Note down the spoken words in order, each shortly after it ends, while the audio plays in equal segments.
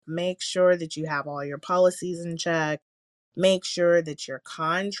Make sure that you have all your policies in check. Make sure that your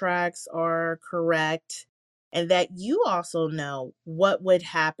contracts are correct and that you also know what would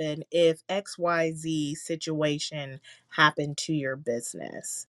happen if XYZ situation happened to your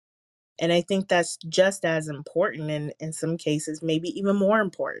business. And I think that's just as important, and in some cases, maybe even more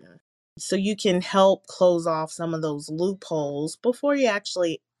important. So you can help close off some of those loopholes before you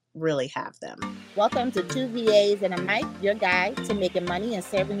actually really have them. Welcome to Two VAs and a Mic, your guide to making money and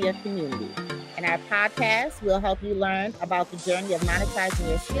serving your community. In our podcast, we'll help you learn about the journey of monetizing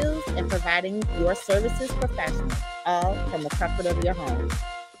your skills and providing your services professionally, all from the comfort of your home.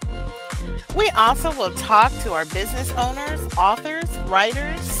 We also will talk to our business owners, authors,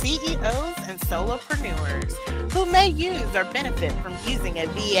 writers, CEOs, and solopreneurs who may use or benefit from using a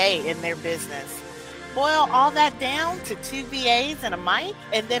VA in their business. Boil all that down to two VAs and a mic,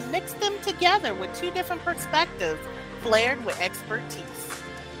 and then mix them together with two different perspectives, flared with expertise.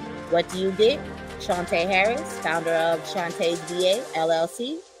 What do you get? Shantae Harris, founder of Shantae's VA,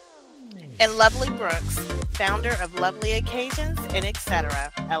 LLC. And Lovely Brooks, founder of Lovely Occasions and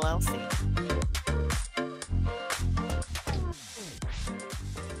Etc., LLC.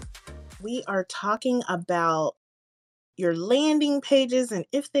 We are talking about your landing pages and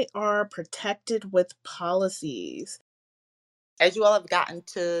if they are protected with policies. As you all have gotten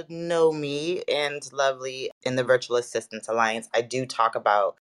to know me and Lovely in the Virtual Assistants Alliance, I do talk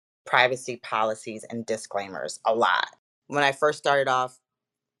about privacy policies and disclaimers a lot. When I first started off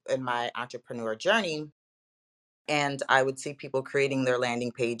in my entrepreneur journey, and I would see people creating their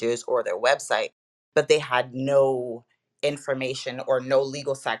landing pages or their website, but they had no information or no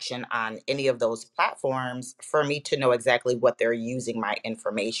legal section on any of those platforms for me to know exactly what they're using my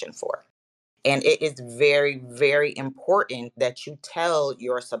information for. And it is very, very important that you tell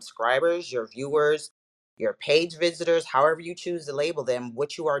your subscribers, your viewers, your page visitors, however you choose to label them,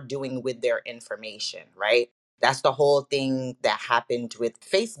 what you are doing with their information, right? That's the whole thing that happened with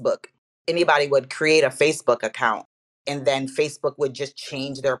Facebook. Anybody would create a Facebook account and then Facebook would just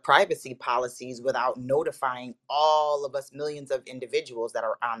change their privacy policies without notifying all of us millions of individuals that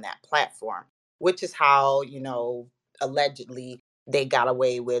are on that platform, which is how, allegedly they got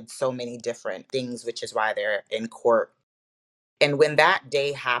away with so many different things, which is why they're in court. And when that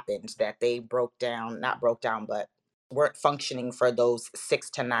day happened, that they not broke down, but weren't functioning for those 6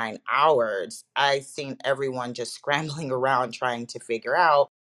 to 9 hours, I seen everyone just scrambling around trying to figure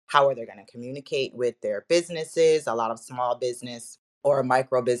out how are they going to communicate with their businesses. A lot of small business or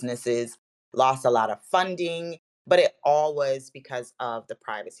micro businesses lost a lot of funding, but it all was because of the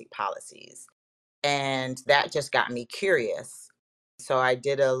privacy policies. And that just got me curious. So I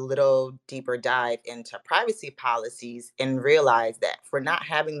did a little deeper dive into privacy policies and realized that for not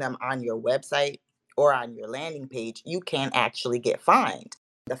having them on your website or on your landing page, you can actually get fined.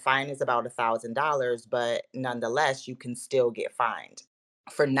 The fine is about $1,000, but nonetheless, you can still get fined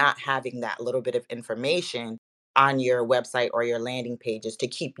for not having that little bit of information on your website or your landing pages to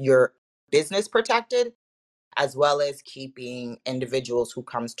keep your business protected, as well as keeping individuals who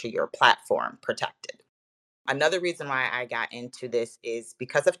comes to your platform protected. Another reason why I got into this is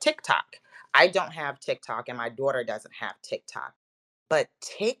because of TikTok. I don't have TikTok and my daughter doesn't have TikTok. But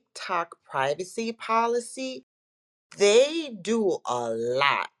TikTok privacy policy, they do a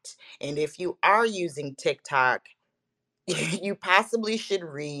lot. And if you are using TikTok, you possibly should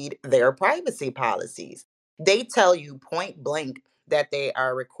read their privacy policies. They tell you point blank that they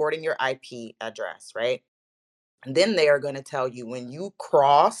are recording your IP address, right? And then they are going to tell you when you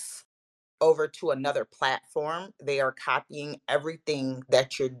cross over to another platform, they are copying everything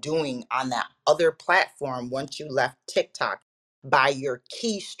that you're doing on that other platform once you left TikTok by your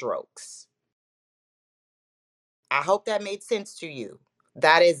keystrokes. I hope that made sense to you.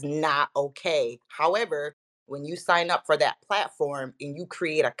 That is not okay. However, when you sign up for that platform and you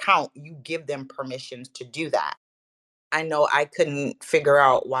create an account, you give them permissions to do that. I know I couldn't figure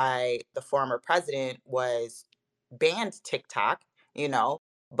out why the former president was banned TikTok, you know,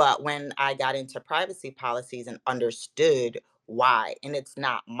 but when I got into privacy policies and understood why, and it's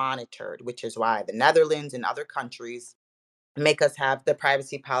not monitored, which is why the Netherlands and other countries make us have the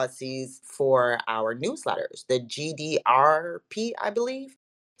privacy policies for our newsletters, the GDRP, I believe,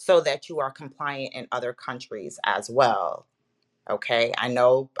 so that you are compliant in other countries as well. Okay, I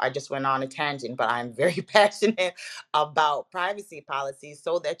know I just went on a tangent, but I'm very passionate about privacy policies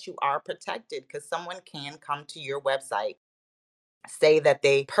so that you are protected because someone can come to your website, say that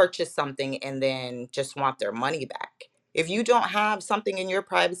they purchased something, and then just want their money back. If you don't have something in your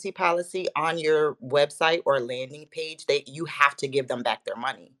privacy policy on your website or landing page, you have to give them back their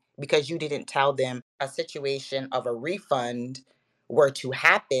money because you didn't tell them a situation of a refund were to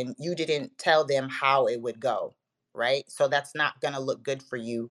happen, you didn't tell them how it would go, right? So that's not going to look good for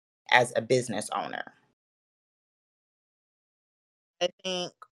you as a business owner. I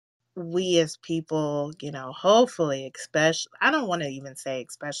think we as people, hopefully, especially, I don't want to even say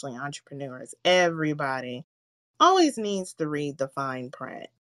especially entrepreneurs, everybody always needs to read the fine print.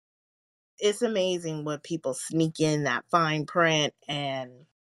 It's amazing what people sneak in that fine print, and,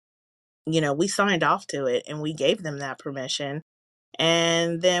 we signed off to it and we gave them that permission.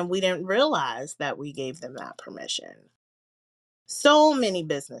 And then we didn't realize that we gave them that permission. So many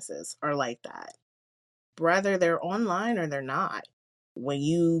businesses are like that, whether they're online or they're not. When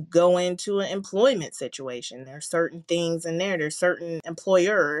you go into an employment situation, there's certain things in there. There's certain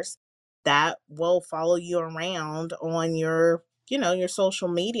employers that will follow you around on your social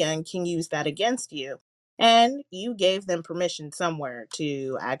media and can use that against you. And you gave them permission somewhere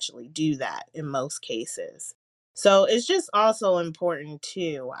to actually do that in most cases. So it's just also important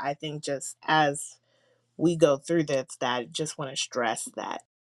too, I think, just as we go through this, that I just want to stress that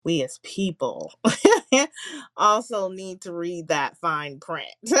we as people also need to read that fine print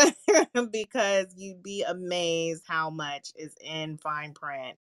because you'd be amazed how much is in fine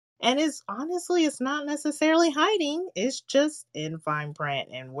print. And it's not necessarily hiding, it's just in fine print.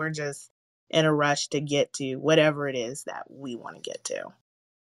 And we're just in a rush to get to whatever it is that we want to get to.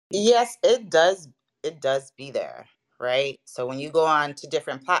 Yes, it does. It does be there, right? So when you go on to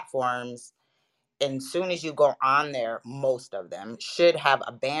different platforms, and soon as you go on there, most of them should have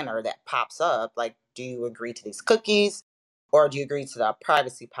a banner that pops up like, do you agree to these cookies? Or do you agree to the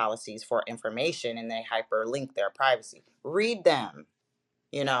privacy policies for information? And they hyperlink their privacy. Read them,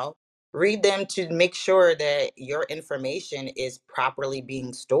 you know, read them to make sure that your information is properly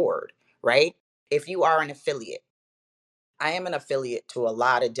being stored, right? If you are an affiliate, I am an affiliate to a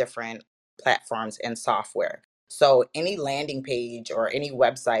lot of different platforms and software. So any landing page or any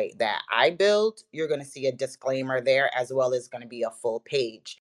website that I build, you're going to see a disclaimer there as well as going to be a full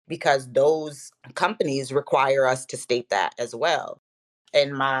page because those companies require us to state that as well.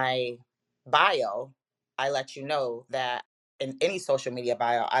 In my bio, I let you know that in any social media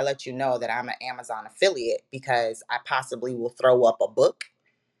bio, I let you know that I'm an Amazon affiliate because I possibly will throw up a book,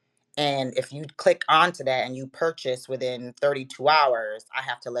 and if you click onto that and you purchase within 32 hours, I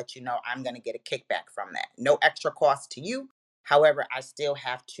have to let you know I'm going to get a kickback from that. No extra cost to you. However, I still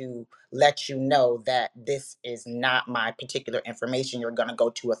have to let you know that this is not my particular information. You're going to go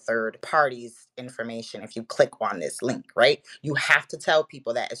to a third party's information if you click on this link, right? You have to tell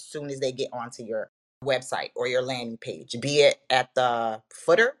people that as soon as they get onto your website or your landing page, be it at the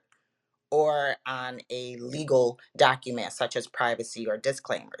footer or on a legal document such as privacy or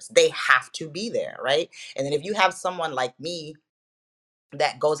disclaimers. They have to be there, right? And then if you have someone like me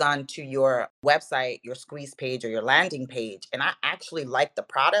that goes on to your website, your squeeze page or your landing page, and I actually like the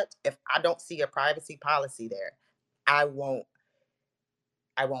product, if I don't see a privacy policy there, I won't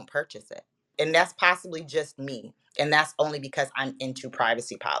I won't purchase it. And that's possibly just me. And that's only because I'm into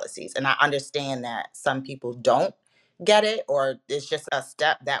privacy policies. And I understand that some people don't get it, or it's just a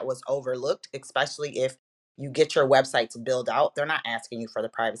step that was overlooked, especially if you get your website to build out. They're not asking you for the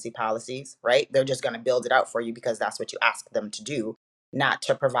privacy policies, right? They're just going to build it out for you because that's what you ask them to do, not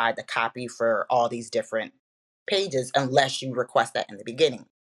to provide the copy for all these different pages unless you request that in the beginning.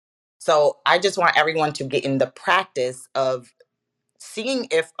 So I just want everyone to get in the practice of seeing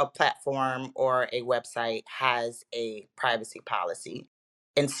if a platform or a website has a privacy policy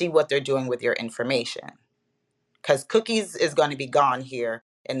and see what they're doing with your information. Because cookies is going to be gone here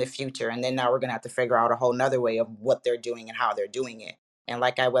in the future. And then now we're going to have to figure out a whole nother way of what they're doing and how they're doing it. And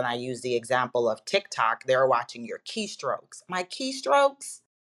like when I use the example of TikTok, they're watching your keystrokes. My keystrokes?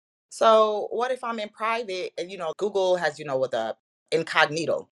 So what if I'm in private and, Google has, with a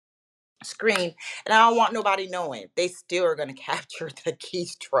incognito screen and I don't want nobody knowing, they still are going to capture the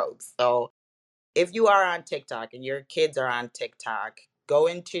keystrokes. So if you are on TikTok and your kids are on TikTok, go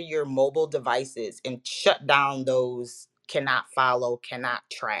into your mobile devices and shut down those cannot follow, cannot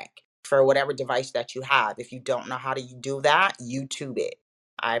track for whatever device that you have. If you don't know how to do that, YouTube it.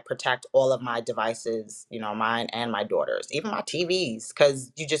 I protect all of my devices, mine and my daughter's, even my TVs,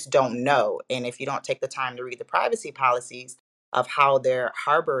 because you just don't know. And if you don't take the time to read the privacy policies of how they're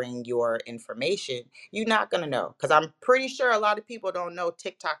harboring your information, you're not going to know. Because I'm pretty sure a lot of people don't know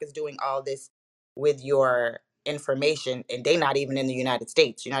TikTok is doing all this with your information and they not even in the United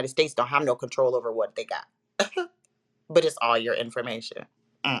States. United States don't have no control over what they got. But it's all your information.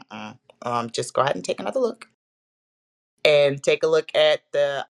 Just go ahead and take another look and take a look at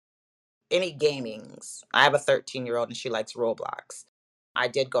the any gamings. I have a 13-year-old and she likes Roblox. I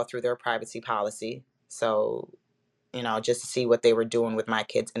did go through their privacy policy. So just to see what they were doing with my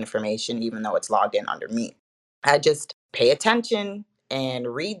kids' information, even though it's logged in under me. I just pay attention and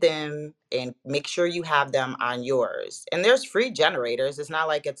read them and make sure you have them on yours. And there's free generators. It's not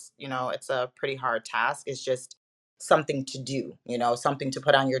like it's a pretty hard task. It's just something to do, something to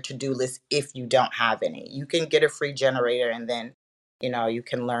put on your to-do list if you don't have any. You can get a free generator and then, you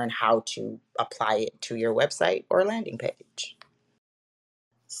can learn how to apply it to your website or landing page.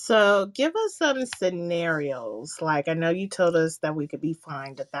 So give us some scenarios. Like I know you told us that we could be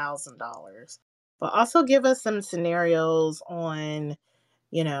fined $1,000, but also give us some scenarios on,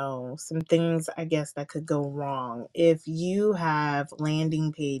 some things I guess that could go wrong if you have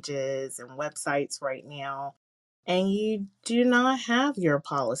landing pages and websites right now and you do not have your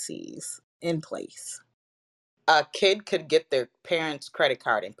policies in place. A kid could get their parents' credit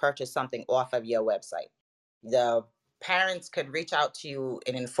card and purchase something off of your website. The parents could reach out to you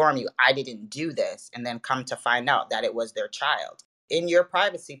and inform you, I didn't do this, and then come to find out that it was their child. In your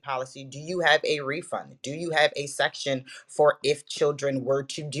privacy policy, do you have a refund? Do you have a section for if children were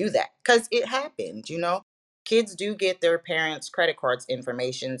to do that? Because it happened. Kids do get their parents' credit cards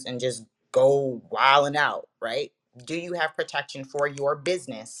informations and just go wilding out, right? Do you have protection for your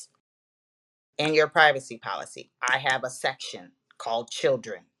business in your privacy policy? I have a section called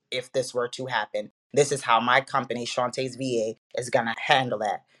children. If this were to happen, this is how my company, Shantae's VA, is going to handle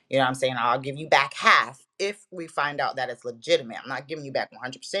that. You know what I'm saying? I'll give you back half if we find out that it's legitimate. I'm not giving you back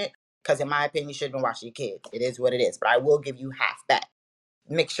 100% because, in my opinion, you should have been watching your kids. It is what it is, but I will give you half back.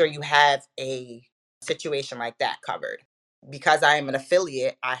 Make sure you have a situation like that covered. Because I am an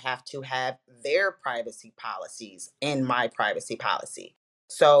affiliate, I have to have their privacy policies in my privacy policy.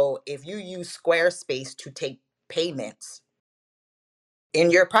 So if you use Squarespace to take payments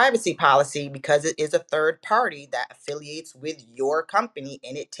in your privacy policy, because it is a third party that affiliates with your company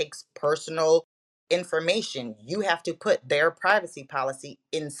and it takes personal information, you have to put their privacy policy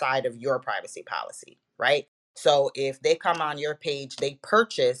inside of your privacy policy, right? So if they come on your page, they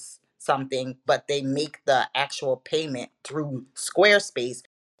purchase something, but they make the actual payment through Squarespace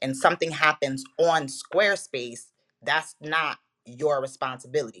and something happens on Squarespace, that's not your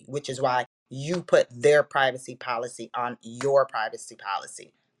responsibility, which is why you put their privacy policy on your privacy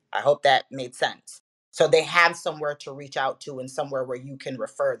policy. I hope that made sense. So they have somewhere to reach out to and somewhere where you can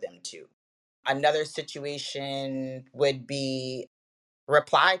refer them to. Another situation would be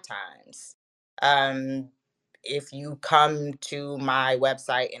reply times. Um, if you come to my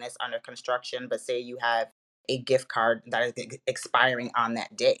website and it's under construction, but say you have a gift card that is expiring on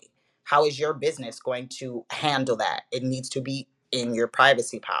that day, how is your business going to handle that? It needs to be in your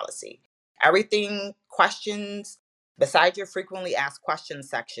privacy policy. Everything, questions, besides your frequently asked questions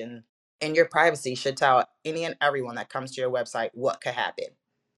section in your privacy should tell any and everyone that comes to your website what could happen.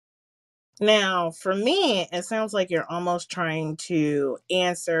 Now, for me, it sounds like you're almost trying to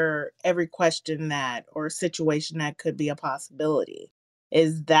answer every question that or situation that could be a possibility.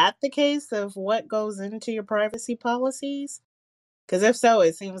 Is that the case of what goes into your privacy policies? Because if so,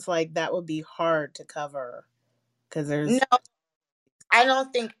 it seems like that would be hard to cover because No, there's. I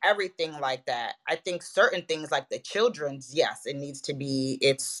don't think everything like that. I think certain things like the children's, yes, it needs to be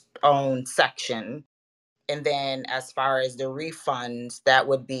its own section. And then as far as the refunds, that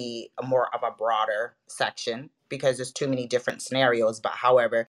would be a more of a broader section because there's too many different scenarios. But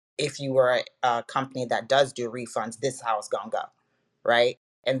however, if you were a company that does do refunds, this is how it's gonna go, right?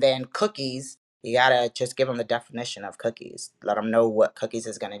 And then cookies, you gotta just give them the definition of cookies. Let them know what cookies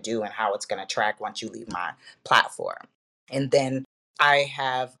is gonna do and how it's gonna track once you leave my platform. And then I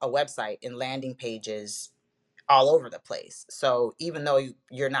have a website and landing pages all over the place. So even though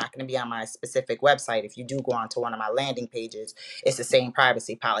you're not going to be on my specific website, if you do go onto one of my landing pages, it's the same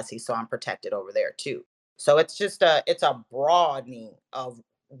privacy policy, so I'm protected over there too. So it's a broadening of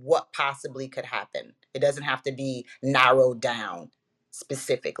what possibly could happen. It doesn't have to be narrowed down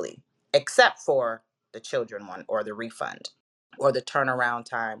specifically, except for the children one or the refund or the turnaround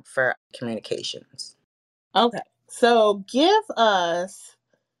time for communications. Okay. So give us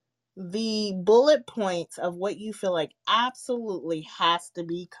the bullet points of what you feel like absolutely has to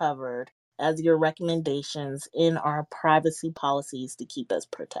be covered as your recommendations in our privacy policies to keep us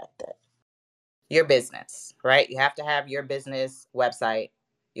protected. Your business, right? You have to have your business website.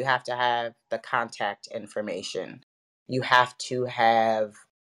 You have to have the contact information. You have to have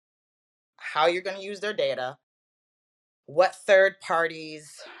how you're going to use their data. What third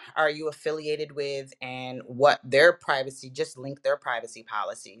parties are you affiliated with and what their privacy, just link their privacy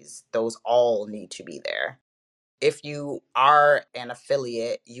policies. Those all need to be there. If you are an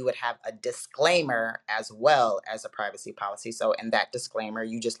affiliate, you would have a disclaimer as well as a privacy policy. So in that disclaimer,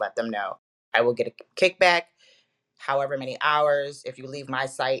 you just let them know I will get a kickback. however many hours. If you leave my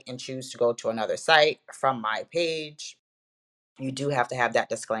site and choose to go to another site from my page, you do have to have that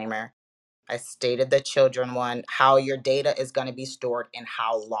disclaimer. I stated the children one, how your data is going to be stored and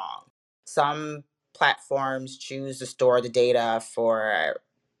how long. Some platforms choose to store the data for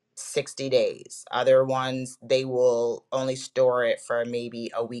 60 days. Other ones, they will only store it for maybe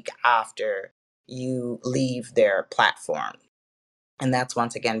a week after you leave their platform. And that's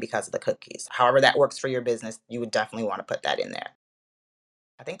once again because of the cookies. However, that works for your business, you would definitely want to put that in there.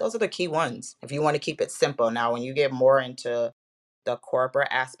 I think those are the key ones if you want to keep it simple. Now, when you get more into the corporate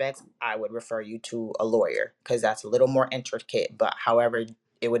aspects, I would refer you to a lawyer because that's a little more intricate. But however,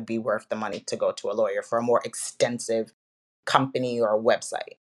 it would be worth the money to go to a lawyer for a more extensive company or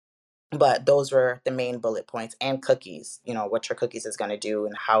website. But those were the main bullet points, and cookies, what your cookies is going to do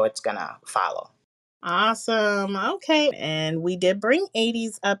and how it's going to follow. Awesome. Okay. And we did bring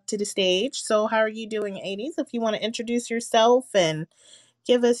 80s up to the stage. So, how are you doing, 80s? If you want to introduce yourself and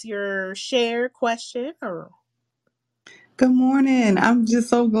give us your share question or. Good morning. I'm just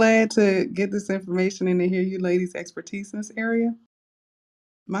so glad to get this information and to hear you ladies' expertise in this area.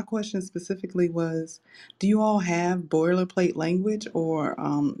 My question specifically was, do you all have boilerplate language or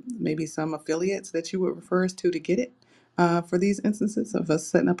maybe some affiliates that you would refer us to get it for these instances of us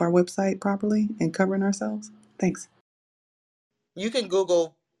setting up our website properly and covering ourselves? Thanks. You can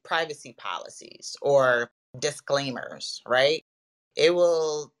Google privacy policies or disclaimers, right? It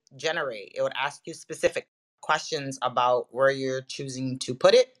will it would ask you specific questions about where you're choosing to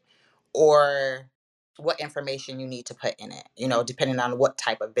put it or what information you need to put in it, depending on what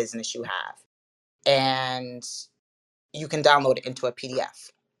type of business you have. And you can download it into a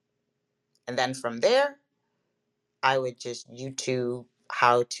PDF. And then from there, I would just YouTube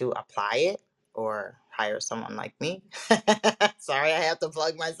how to apply it or hire someone like me. Sorry, I have to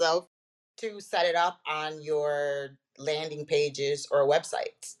plug myself to set it up on your landing pages or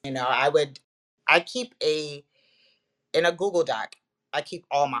websites. I keep in a Google Doc, I keep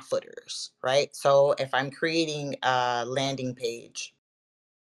all my footers, right? So if I'm creating a landing page,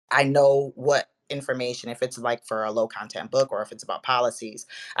 I know what information, if it's like for a low content book or if it's about policies,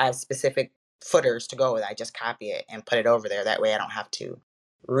 I have specific footers to go with. I just copy it and put it over there. That way I don't have to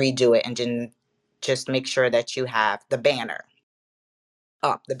redo it. And then just make sure that you have the banner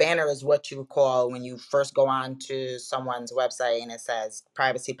up. The banner is what you call when you first go on to someone's website and it says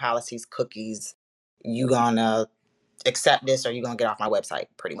privacy policies, cookies, you gonna accept this or you're gonna get off my website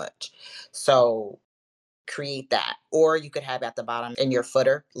pretty much. So create that. Or you could have at the bottom in your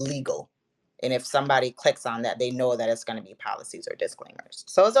footer, legal. And if somebody clicks on that, they know that it's going to be policies or disclaimers.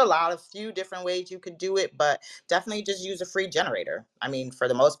 So there's few different ways you could do it, but definitely just use a free generator. I mean, for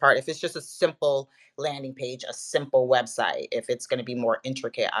the most part, if it's just a simple landing page, a simple website, if it's going to be more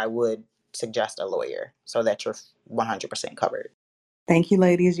intricate, I would suggest a lawyer so that you're 100% covered. Thank you,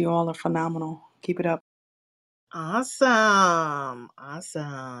 ladies. You all are phenomenal. Keep it up. Awesome.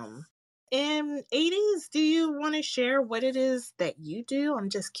 Awesome. In 80s, do you want to share what it is that you do? I'm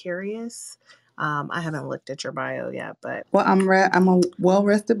just curious. I haven't looked at your bio yet, but. Well, I'm a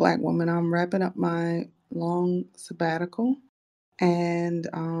well-rested Black woman. I'm wrapping up my long sabbatical. And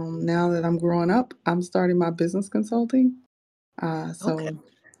now that I'm growing up, I'm starting my business consulting. Okay. So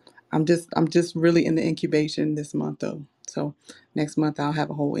I'm just really in the incubation this month though. So next month I'll have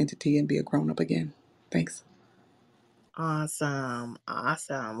a whole entity and be a grown up again. Thanks. Awesome.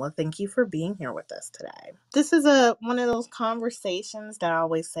 Awesome. Well, thank you for being here with us today. This is one of those conversations that I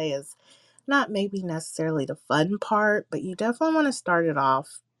always say is not maybe necessarily the fun part, but you definitely want to start it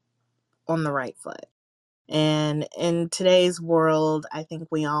off on the right foot. And in today's world, I think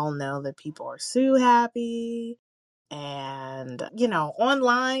we all know that people are so happy. And,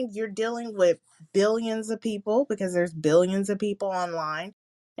 online, you're dealing with billions of people because there's billions of people online.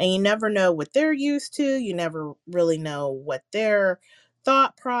 And you never know what they're used to. You never really know what their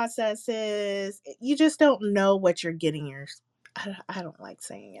thought process is. You just don't know what you're getting I don't like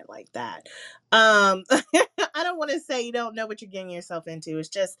saying it like that. I don't want to say you don't know what you're getting yourself into. It's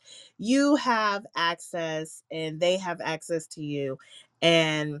just you have access and they have access to you.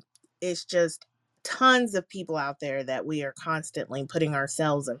 And it's just tons of people out there that we are constantly putting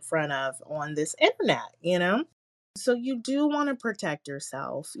ourselves in front of on this internet. So you do want to protect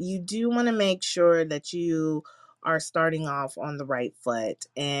yourself. You do want to make sure that you are starting off on the right foot.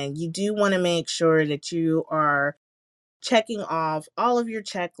 And you do want to make sure that you are checking off all of your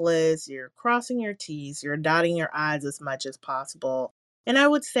checklists, you're crossing your T's, you're dotting your I's as much as possible. And I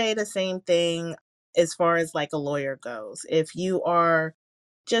would say the same thing as far as like a lawyer goes. If you are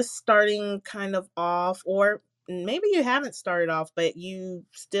just starting kind of off, or maybe you haven't started off, but you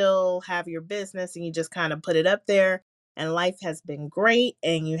still have your business and you just kind of put it up there and life has been great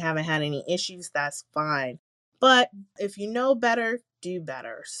and you haven't had any issues, that's fine. But if you know better, do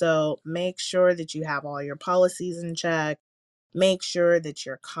better. So make sure that you have all your policies in check. Make sure that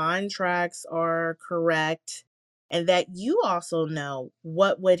your contracts are correct and that you also know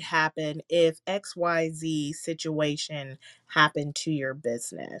what would happen if XYZ situation happened to your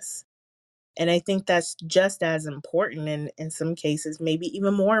business. And I think that's just as important and in some cases, maybe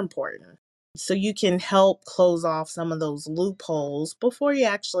even more important. So you can help close off some of those loopholes before you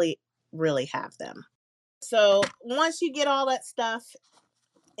actually really have them. So once you get all that stuff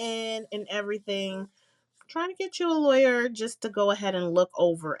in and everything, try to get you a lawyer just to go ahead and look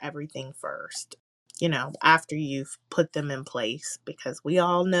over everything first, after you've put them in place, because we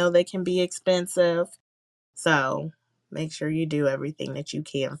all know they can be expensive. So make sure you do everything that you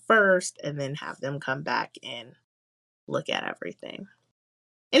can first and then have them come back and look at everything.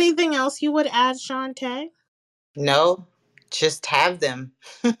 Anything else you would add, Shantae? No, just have them.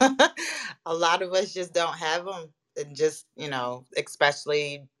 A lot of us just don't have them. And just,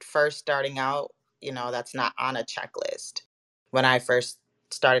 especially first starting out, that's not on a checklist. When I first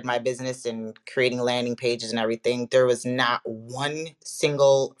started my business and creating landing pages and everything, there was not one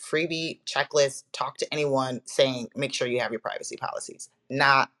single freebie checklist, talk to anyone saying, make sure you have your privacy policies.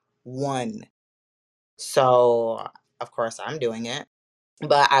 Not one. So, of course, I'm doing it.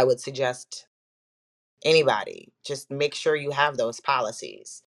 But I would suggest anybody, just make sure you have those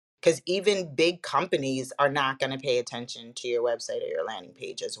policies. Because even big companies are not going to pay attention to your website or your landing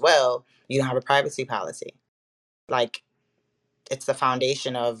page as well. You don't have a privacy policy. Like, it's the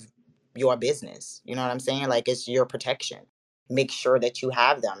foundation of your business. You know what I'm saying? Like, it's your protection. Make sure that you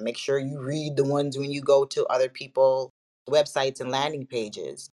have them. Make sure you read the ones when you go to other people' websites and landing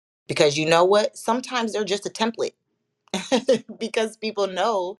pages. Because you know what? Sometimes they're just a template. Because people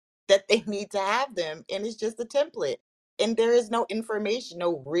know that they need to have them and it's just a template. And there is no information,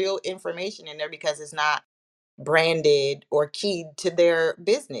 no real information in there because it's not branded or keyed to their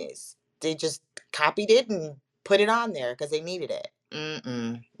business. They just copied it and put it on there because they needed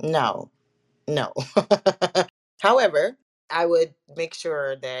it. No, no. However, I would make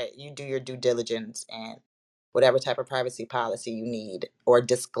sure that you do your due diligence and whatever type of privacy policy you need or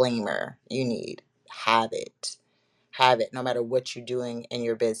disclaimer you need, have it. Have it no matter what you're doing in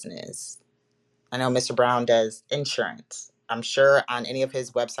your business. I know Mr. Brown does insurance. I'm sure on any of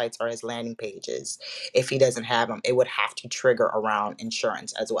his websites or his landing pages, if he doesn't have them, it would have to trigger around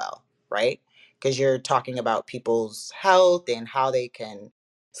insurance as well, right? Because you're talking about people's health and how they can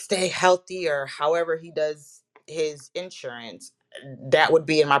stay healthy or however he does his insurance. That would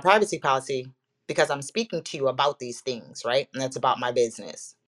be in my privacy policy because I'm speaking to you about these things, right? And that's about my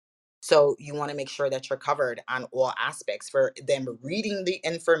business. So you want to make sure that you're covered on all aspects for them reading the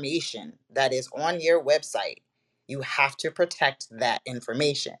information that is on your website. You have to protect that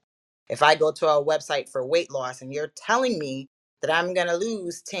information. If I go to a website for weight loss and you're telling me that I'm going to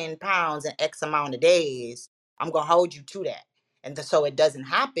lose 10 pounds in X amount of days, I'm going to hold you to that. And so it doesn't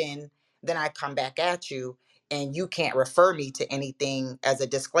happen, then I come back at you and you can't refer me to anything as a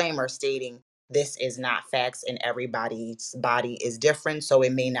disclaimer stating this is not facts and everybody's body is different, so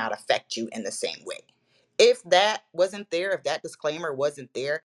it may not affect you in the same way. If that wasn't there, if that disclaimer wasn't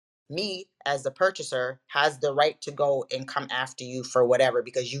there, me as the purchaser has the right to go and come after you for whatever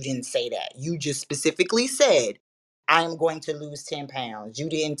because you didn't say that. You just specifically said, I am going to lose 10 pounds. You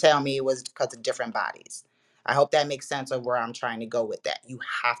didn't tell me it was because of different bodies. I hope that makes sense of where I'm trying to go with that. You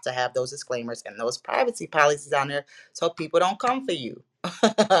have to have those disclaimers and those privacy policies on there so people don't come for you.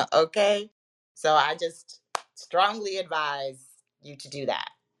 Okay? So I just strongly advise you to do that.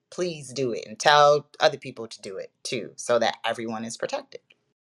 Please do it and tell other people to do it too so that everyone is protected.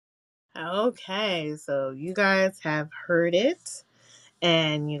 Okay, so you guys have heard it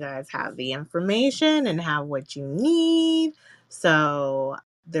and you guys have the information and have what you need. So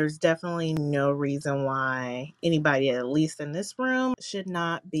there's definitely no reason why anybody, at least in this room, should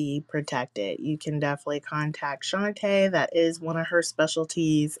not be protected. You can definitely contact Shantae. That is one of her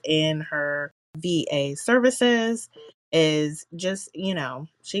specialties in her VA services. Is just,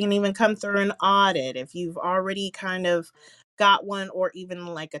 she can even come through an audit. If you've already kind of got one or even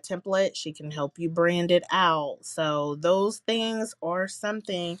like a template, she can help you brand it out. So those things are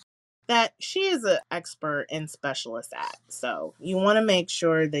something that she is an expert and specialist at. So you want to make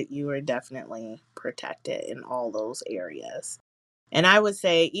sure that you are definitely protected in all those areas. And I would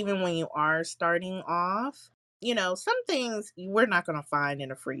say, even when you are starting off, some things we're not going to find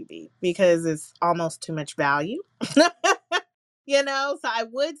in a freebie because it's almost too much value. So I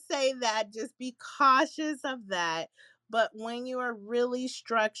would say that just be cautious of that. But when you are really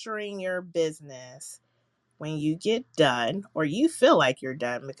structuring your business, when you get done, or you feel like you're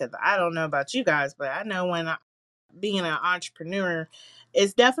done, because I don't know about you guys, but I know being an entrepreneur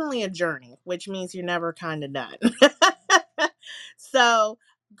is definitely a journey, which means you're never kind of done. So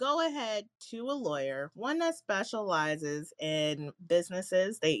go ahead to a lawyer, one that specializes in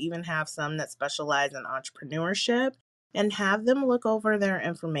businesses. They even have some that specialize in entrepreneurship, and have them look over their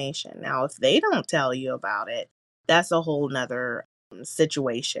information. Now, if they don't tell you about it, that's a whole nother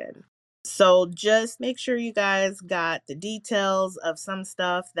situation. So just make sure you guys got the details of some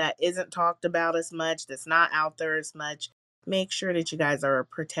stuff that isn't talked about as much, that's not out there as much. Make sure that you guys are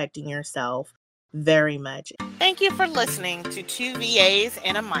protecting yourself very much. Thank you for listening to Two VAs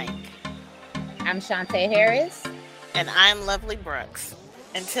and a Mic. I'm Shantae Harris. And I'm Lovely Brooks.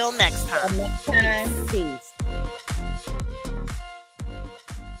 Until next time. Until next time, peace.